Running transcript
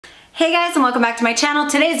Hey guys, and welcome back to my channel.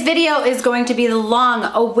 Today's video is going to be the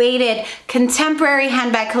long-awaited contemporary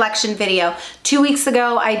handbag collection video. 2 weeks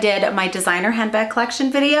ago, I did my designer handbag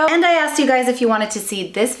collection video, and I asked you guys if you wanted to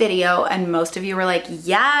see this video, and most of you were like,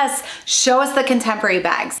 yes, show us the contemporary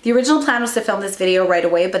bags. The original plan was to film this video right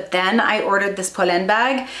away, but then I ordered this Pollen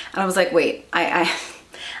bag, and I was like, wait, I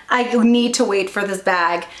need to wait for this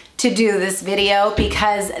bag to do this video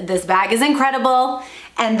because this bag is incredible.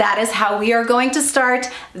 And that is how we are going to start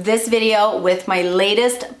this video with my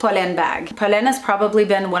latest Pollen bag. Pollen has probably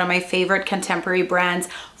been one of my favorite contemporary brands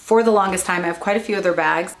for the longest time. I have quite a few of their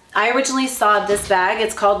bags. I originally saw this bag,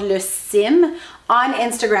 it's called Le Sim, on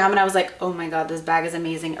Instagram, and I was like, oh my God, this bag is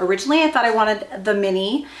amazing. Originally, I thought I wanted the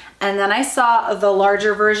mini, and then I saw the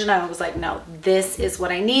larger version, and I was like, no, this is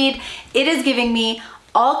what I need. It is giving me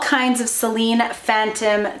all kinds of Celine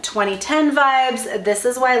Phantom 2010 vibes. This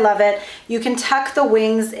is why I love it. You can tuck the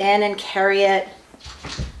wings in and carry it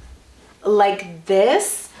like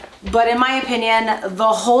this. But in my opinion, the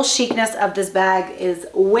whole chicness of this bag is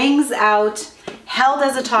wings out, held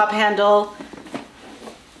as a top handle.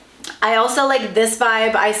 I also like this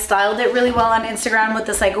vibe. I styled it really well on Instagram with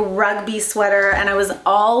this like rugby sweater, and I was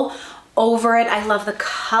all over it. I love the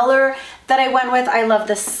color that I went with. I love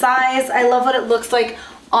the size. I love what it looks like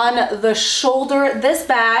on the shoulder. This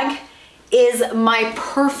bag is my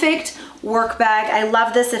perfect work bag. I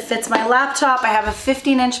love this. It fits my laptop. I have a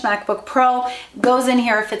 15-inch MacBook Pro. It goes in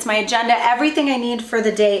here. It fits my agenda. Everything I need for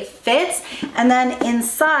the day fits. And then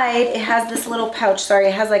inside it has this little pouch. Sorry,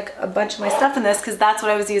 it has like a bunch of my stuff in this because that's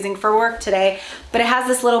what I was using for work today. But it has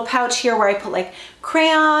this little pouch here where I put like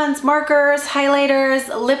crayons, markers, highlighters,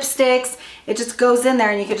 lipsticks. It just goes in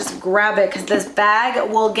there and you can just grab it because this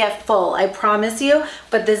bag will get full, I promise you.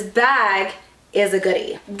 But this bag is a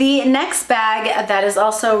goodie. The next bag that is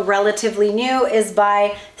also relatively new is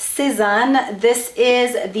by Cezanne. This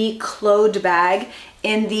is the Claude bag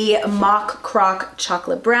in the mock croc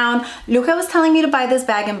chocolate brown. Luca was telling me to buy this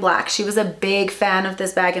bag in black. She was a big fan of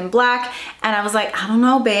this bag in black, and I was like, I don't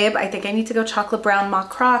know, babe, I think I need to go chocolate brown mock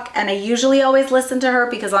croc. And I usually always listen to her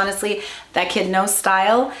because honestly, that kid knows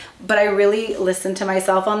style, but I really listened to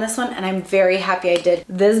myself on this one, and I'm very happy I did.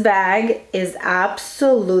 This bag is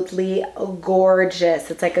absolutely gorgeous.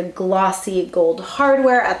 It's like a glossy gold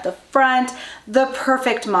hardware at the front, the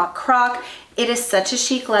perfect mock croc. It is such a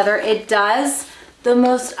chic leather. It does the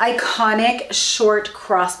most iconic short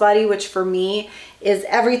crossbody, which for me is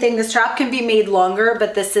everything. The strap can be made longer,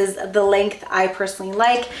 but this is the length I personally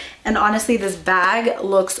like. And honestly, this bag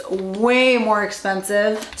looks way more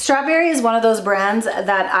expensive. Strawberry is one of those brands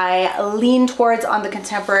that I lean towards on the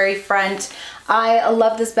contemporary front. I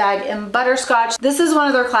love this bag in butterscotch. This is one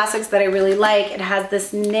of their classics that I really like. It has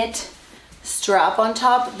this knit strap on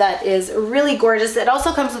top that is really gorgeous. It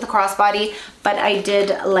also comes with a crossbody, but I did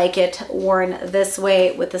like it worn this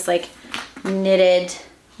way with this like knitted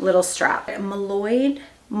little strap. Malloy,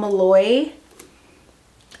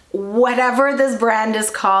 whatever this brand is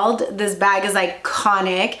called, this bag is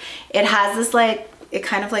iconic. It has this like, it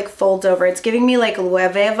kind of like folds over. It's giving me like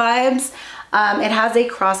Loewe vibes. It has a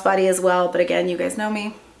crossbody as well, but again, you guys know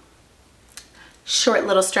me. Short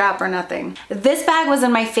little strap or nothing. This bag was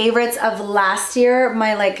in my favorites of last year,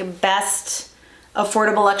 my like best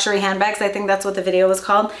affordable luxury handbags. I think that's what the video was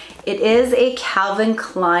called. It is a Calvin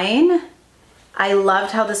Klein. I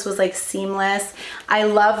loved how this was like seamless. I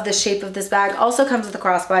love the shape of this bag. Also comes with a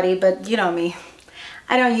crossbody, but you know me,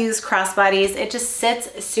 I don't use crossbodies. It just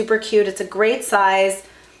sits super cute. It's a great size.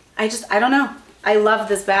 I don't know. I love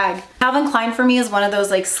this bag. Calvin Klein for me is one of those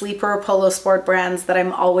like sleeper polo sport brands that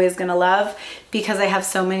I'm always gonna love because I have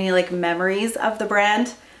so many like memories of the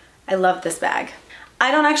brand. I love this bag. I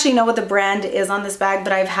don't actually know what the brand is on this bag,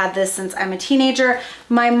 but I've had this since I'm a teenager.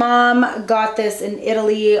 My mom got this in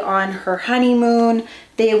Italy on her honeymoon.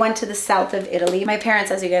 They went to the south of Italy. My parents,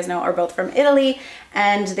 as you guys know, are both from Italy,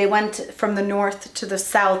 and they went from the north to the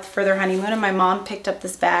south for their honeymoon, and my mom picked up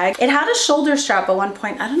this bag. It had a shoulder strap at one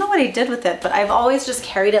point. I don't know what I did with it, but I've always just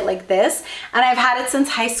carried it like this, and I've had it since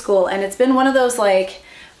high school, and it's been one of those like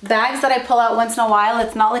bags that I pull out once in a while.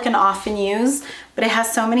 It's not like an often use, but it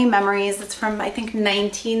has so many memories. It's from I think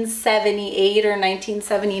 1978 or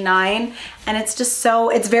 1979, and it's just so,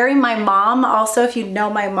 it's very my mom. Also, if you know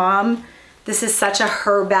my mom, this is such a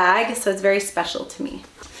her bag, so it's very special to me.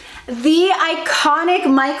 The iconic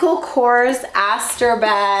Michael Kors Aster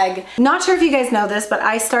bag. Not sure if you guys know this, but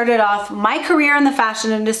I started off my career in the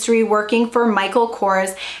fashion industry working for Michael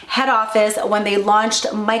Kors head office when they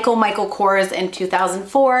launched Michael Kors in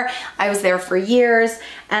 2004. I was there for years,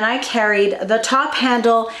 and I carried the top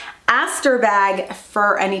handle Aster bag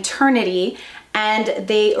for an eternity. and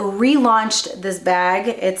they relaunched this bag.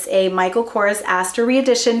 It's a Michael Kors Astor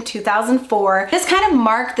Reedition 2004. This kind of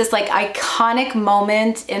marked this like iconic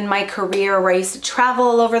moment in my career where I used to travel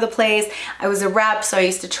all over the place. I was a rep, so I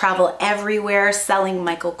used to travel everywhere selling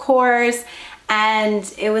Michael Kors,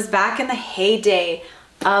 and it was back in the heyday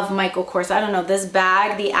of Michael Kors. I don't know, this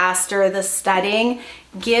bag, the Astor, the studding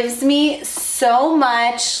gives me so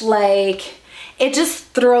much, like, it just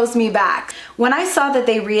throws me back. When I saw that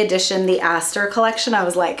they re-editioned the Astor collection, I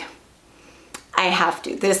was like, I have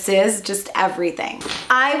to. This is just everything.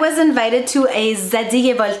 I was invited to a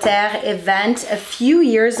Zadig & Voltaire event a few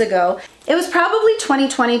years ago. It was probably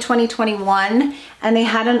 2020, 2021, and they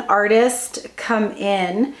had an artist come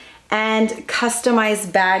in and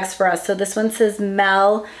customize bags for us. So this one says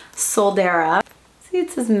Mel Soldera. See,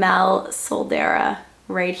 it says Mel Soldera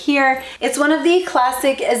right here. It's one of the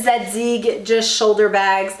classic Zadig just shoulder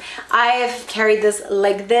bags. I've carried this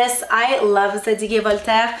like this. I love Zadig &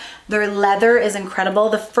 Voltaire. Their leather is incredible.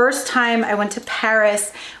 The first time I went to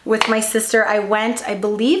Paris with my sister, I went, I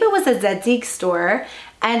believe it was a Zadig store,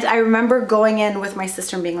 and I remember going in with my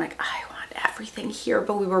sister and being like, I want everything here,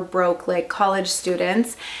 but we were broke, like college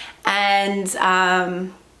students, and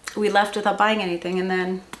we left without buying anything. And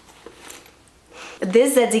then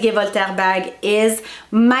this Zadig & Voltaire bag is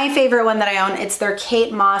my favorite one that I own. It's their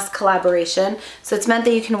Kate Moss collaboration. So it's meant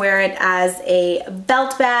that you can wear it as a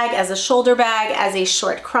belt bag, as a shoulder bag, as a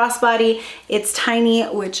short crossbody. It's tiny,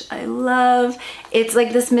 which I love. It's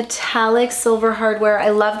like this metallic silver hardware. I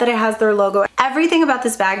love that it has their logo. Everything about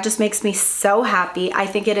this bag just makes me so happy. I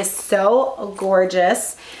think it is so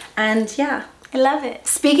gorgeous. And yeah, I love it.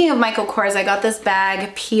 Speaking of Michael Kors, I got this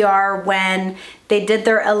bag PR when they did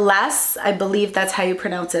their Alès, I believe that's how you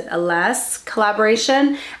pronounce it, Alès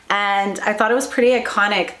collaboration, and I thought it was pretty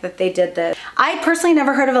iconic that they did this. I personally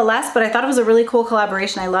never heard of Alès, but I thought it was a really cool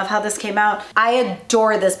collaboration. I love how this came out. I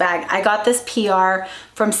adore this bag. I got this PR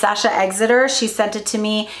from Sasha Exeter. She sent it to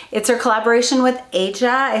me. It's her collaboration with Aja,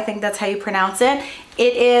 I think that's how you pronounce it.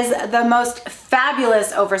 It is the most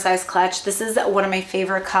fabulous oversized clutch. This is one of my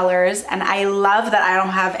favorite colors, and I love that I don't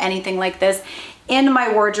have anything like this in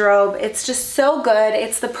my wardrobe. It's just so good.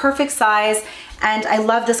 It's the perfect size, and I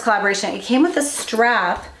love this collaboration. It came with a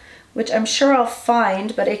strap, which I'm sure I'll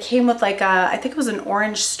find, but it came with like a, I think it was an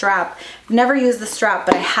orange strap. I've never used the strap,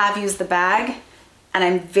 but I have used the bag, and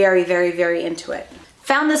I'm very, very, very into it.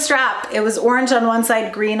 Found the strap. It was orange on one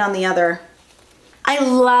side, green on the other. I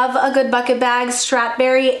love a good bucket bag.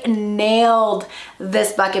 Stratberry nailed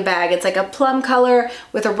this bucket bag. It's like a plum color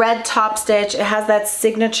with a red top stitch. It has that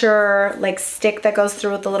signature like stick that goes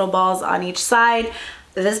through with the little balls on each side.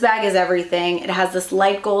 This bag is everything. It has this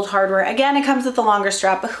light gold hardware. Again, it comes with a longer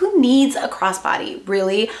strap, but who needs a crossbody?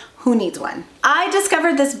 Really? Who needs one? I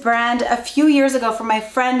discovered this brand a few years ago from my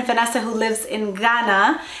friend Vanessa, who lives in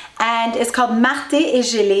Ghana, and it's called Marté et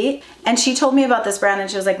Gelée. And she told me about this brand,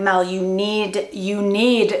 and she was like, Mel, you need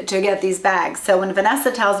to get these bags. So when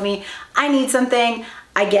Vanessa tells me I need something,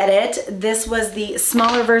 I get it. This was the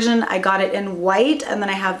smaller version. I got it in white, and then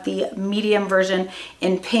I have the medium version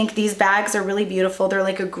in pink. These bags are really beautiful. They're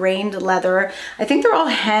like a grained leather. I think they're all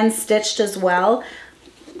hand stitched as well.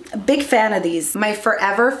 A big fan of these. My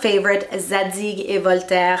forever favorite Zadig &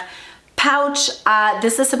 Voltaire pouch.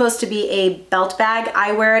 This is supposed to be a belt bag.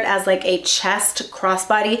 I wear it as like a chest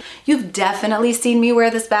crossbody. You've definitely seen me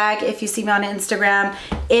wear this bag if you see me on Instagram.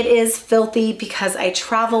 It is filthy because I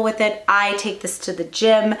travel with it. I take this to the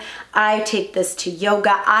gym. I take this to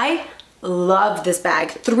yoga. I love this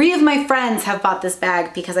bag. 3 of my friends have bought this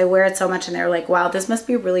bag because I wear it so much, and they're like, wow, this must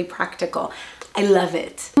be really practical. I love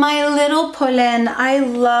it. My little Pauline, I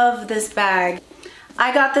love this bag.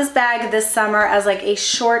 I got this bag this summer as like a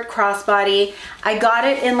short crossbody. I got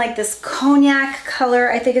it in like this cognac color.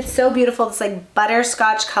 I think it's so beautiful. It's like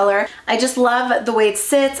butterscotch color. I just love the way it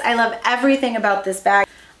sits. I love everything about this bag.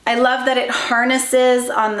 I love that it harnesses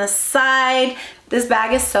on the side. This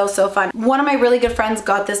bag is so, so fun. One of my really good friends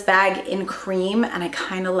got this bag in cream, and I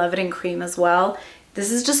kind of love it in cream as well.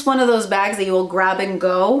 This is just one of those bags that you will grab and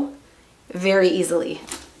go very easily.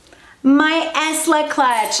 My Esla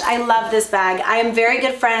clutch. I love this bag. I am very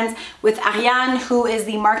good friends with Ariane, who is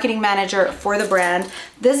the marketing manager for the brand.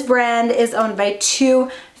 This brand is owned by 2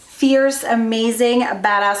 fierce, amazing,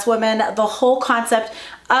 badass women. The whole concept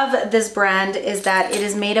of this brand is that it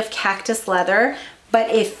is made of cactus leather, but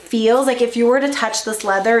it feels like if you were to touch this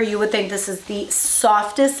leather, you would think this is the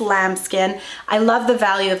softest lambskin. I love the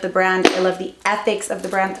value of the brand. I love the ethics of the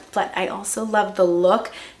brand, but I also love the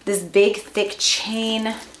look. This big, thick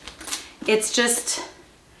chain. It's just,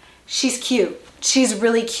 she's cute. She's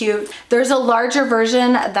really cute. There's a larger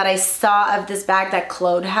version that I saw of this bag that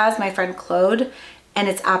Claude has, my friend Claude, and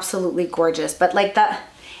it's absolutely gorgeous. But like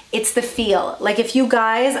it's the feel. Like if you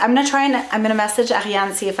guys, I'm gonna message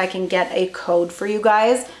Ariane, see if I can get a code for you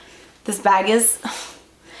guys. This bag is,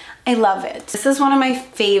 I love it. This is one of my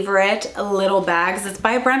favorite little bags. It's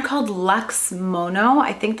by a brand called Luxe Mono.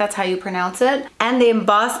 I think that's how you pronounce it. And they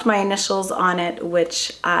embossed my initials on it,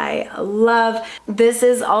 which I love. This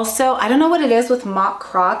is also, I don't know what it is with mock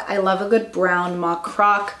croc. I love a good brown mock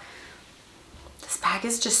croc. This bag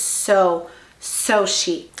is just so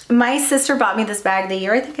chic. My sister bought me this bag the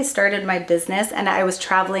year I think I started my business, and I was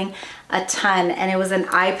traveling a ton, and it was an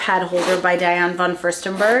iPad holder by Diane von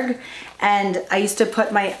Furstenberg. And I used to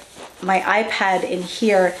put my iPad in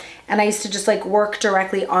here, and I used to just like work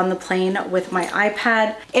directly on the plane with my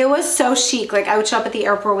iPad. It was so chic. Like I would show up at the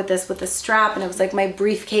airport with this with a strap, and it was like my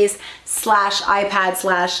briefcase slash iPad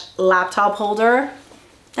slash laptop holder.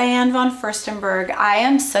 Diane von Furstenberg. I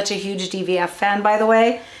am such a huge DVF fan, by the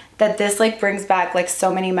way, that this like brings back like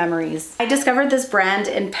so many memories. I discovered this brand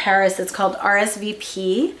in Paris. It's called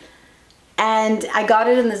RSVP. And I got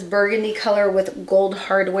it in this burgundy color with gold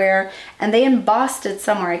hardware, and they embossed it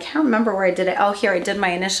somewhere. I can't remember where I did it. Oh, here, I did my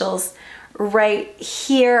initials right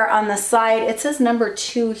here on the side. It says number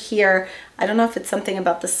 2 here. I don't know if it's something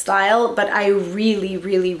about the style, but I really,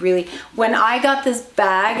 when I got this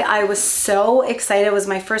bag, I was so excited. It was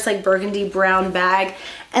my first like burgundy brown bag.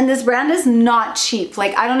 And this brand is not cheap.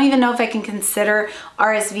 Like, I don't even know if I can consider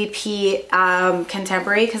RSVP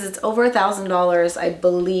contemporary, because it's over $1,000, I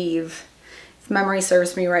believe. Memory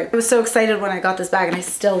serves me right. I was so excited when I got this bag, and I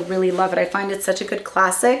still really love it. I find it such a good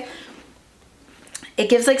classic. It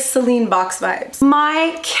gives like Celine box vibes.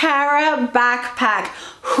 My Cara backpack.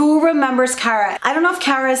 Who remembers Cara? I don't know if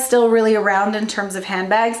Cara is still really around in terms of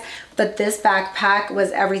handbags, but this backpack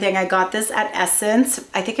was everything. I got this at Essence.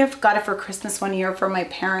 I think I got it for Christmas one year for my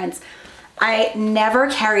parents. I never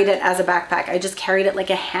carried it as a backpack. I just carried it like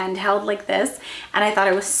a handheld like this, and I thought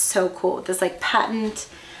it was so cool. This like patent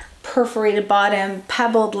perforated bottom,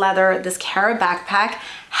 pebbled leather. This Cara backpack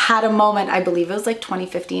had a moment. I believe it was like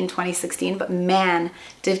 2015, 2016, but man,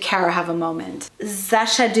 did Cara have a moment.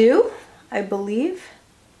 Zashadu, I believe.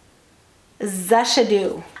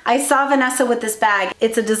 Zashadu. I saw Vanessa with this bag.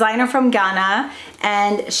 It's a designer from Ghana,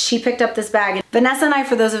 and she picked up this bag. Vanessa and I,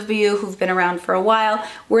 for those of you who've been around for a while,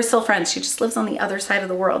 we're still friends. She just lives on the other side of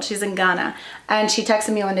the world. She's in Ghana. And she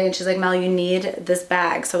texted me one day and she's like, Mel, you need this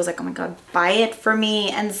bag. So I was like, oh my God, buy it for me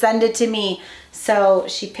and send it to me. So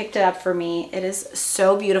she picked it up for me. It is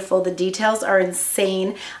so beautiful. The details are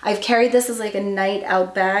insane. I've carried this as like a night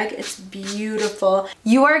out bag. It's beautiful.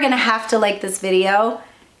 You are gonna have to like this video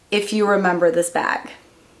if you remember this bag.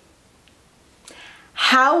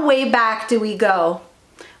 How way back do we go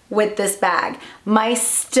with this bag? My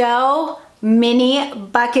Stowe mini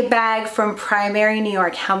bucket bag from Primary New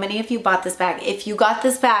York. How many of you bought this bag? If you got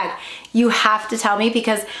this bag, you have to tell me,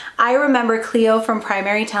 because I remember Cleo from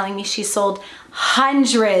Primary telling me she sold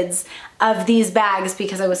hundreds of these bags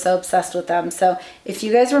because I was so obsessed with them. So if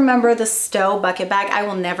you guys remember the Stowe bucket bag, I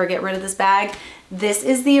will never get rid of this bag. This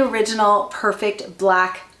is the original perfect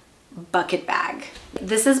black bucket bag.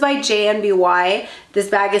 This is by JNBY. This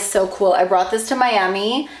bag is so cool. I brought this to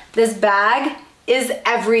Miami. This bag is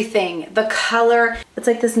everything. The color, it's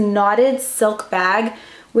like this knotted silk bag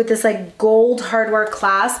with this like gold hardware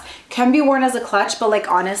clasp. Can be worn as a clutch, but like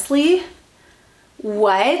honestly,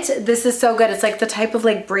 what? This is so good. It's like the type of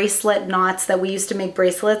like bracelet knots that we used to make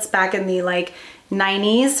bracelets back in the like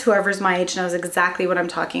 90s. Whoever's my age knows exactly what I'm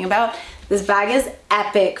talking about. This bag is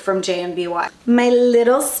epic from JNBY. My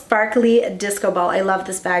little sparkly disco ball. I love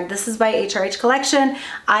this bag. This is by HRH Collection.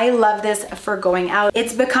 I love this for going out.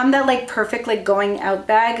 It's become that like perfect like going out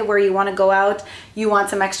bag where you want to go out, you want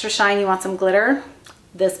some extra shine, you want some glitter.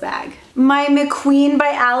 This bag. My McQueen by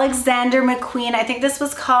Alexander McQueen. I think this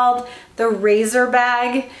was called the Razor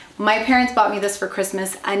bag. My parents bought me this for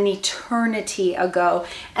Christmas an eternity ago.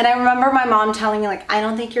 And I remember my mom telling me like, I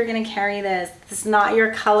don't think you're gonna carry this. This is not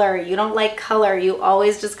your color. You don't like color. You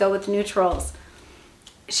always just go with neutrals.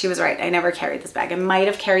 She was right. I never carried this bag. I might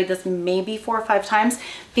have carried this maybe 4 or 5 times,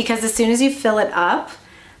 because as soon as you fill it up,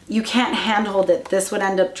 you can't handhold it. This would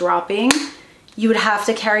end up dropping. You would have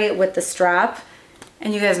to carry it with the strap.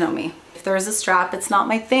 And you guys know me. If there is a strap, it's not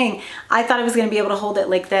my thing. I thought I was gonna be able to hold it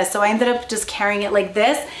like this, so I ended up just carrying it like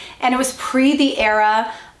this, and it was pre the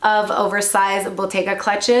era of oversized Bottega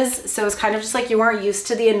clutches, so it was kind of just like you weren't used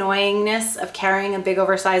to the annoyingness of carrying a big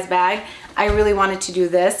oversized bag. I really wanted to do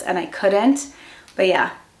this, and I couldn't, but yeah,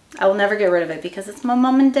 I will never get rid of it because it's my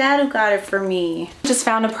mom and dad who got it for me. Just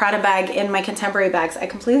found a Prada bag in my contemporary bags. I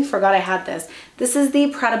completely forgot I had this. This is the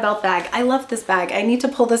Prada belt bag. I love this bag. I need to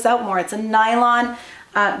pull this out more. It's a nylon,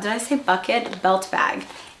 did I say bucket? Belt bag.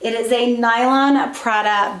 It is a nylon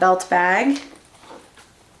Prada belt bag.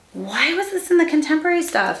 Why was this in the contemporary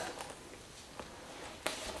stuff?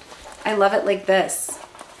 I love it like this.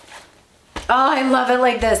 Oh, I love it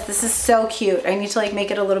like this. This is so cute. I need to like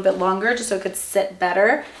make it a little bit longer just so it could sit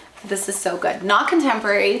better. This is so good. Not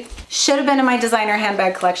contemporary. Should have been in my designer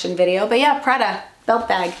handbag collection video, but yeah, Prada belt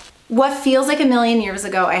bag. What feels like a million years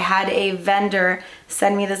ago, I had a vendor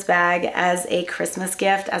send me this bag as a Christmas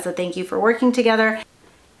gift, as a thank you for working together.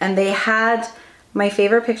 And they had my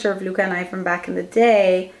favorite picture of Luca and I from back in the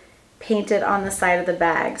day painted on the side of the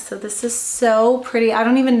bag. So this is so pretty. I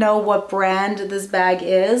don't even know what brand this bag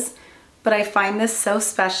is, but I find this so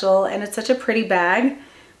special and it's such a pretty bag.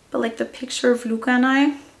 But like the picture of Luca and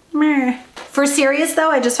I, meh. For serious though,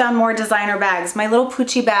 I just found more designer bags. My little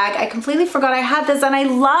Pucci bag, I completely forgot I had this and I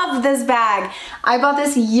love this bag. I bought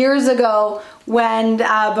this years ago when,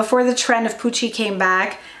 before the trend of Pucci came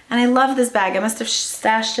back, and I love this bag. I must have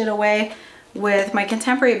stashed it away with my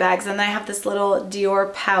contemporary bags, and then I have this little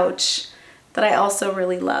Dior pouch that I also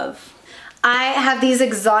really love. I have these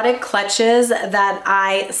exotic clutches that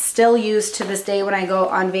I still use to this day when I go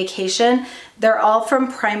on vacation. They're all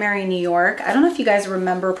from Primary New York. I don't know if you guys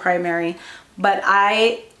remember Primary, but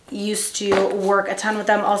I used to work a ton with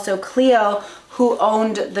them. Also, Cleo, who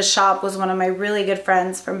owned the shop, was one of my really good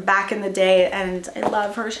friends from back in the day, and I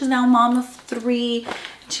love her. She's now a mom of 3.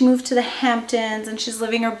 She moved to the Hamptons and she's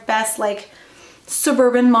living her best like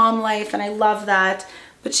suburban mom life, and I love that.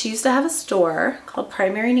 But she used to have a store called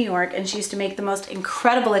Primary New York, and she used to make the most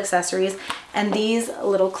incredible accessories, and these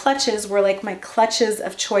little clutches were like my clutches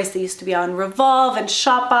of choice. They used to be on Revolve and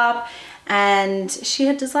Shopbop, and she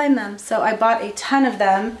had designed them. So I bought a ton of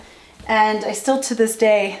them, and I still to this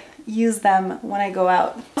day use them when I go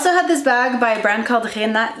out. I also had this bag by a brand called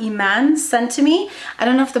Rena Iman sent to me. I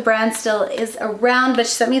don't know if the brand still is around, but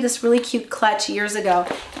she sent me this really cute clutch years ago,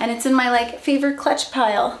 and it's in my like favorite clutch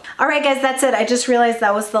pile. All right guys, that's it. I just realized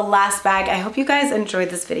that was the last bag. I hope you guys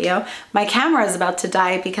enjoyed this video. My camera is about to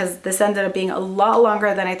die because this ended up being a lot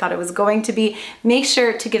longer than I thought it was going to be. Make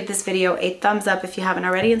sure to give this video a thumbs up if you haven't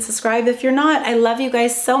already, and subscribe if you're not. I love you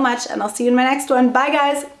guys so much, and I'll see you in my next one. Bye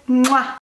guys. Mwah.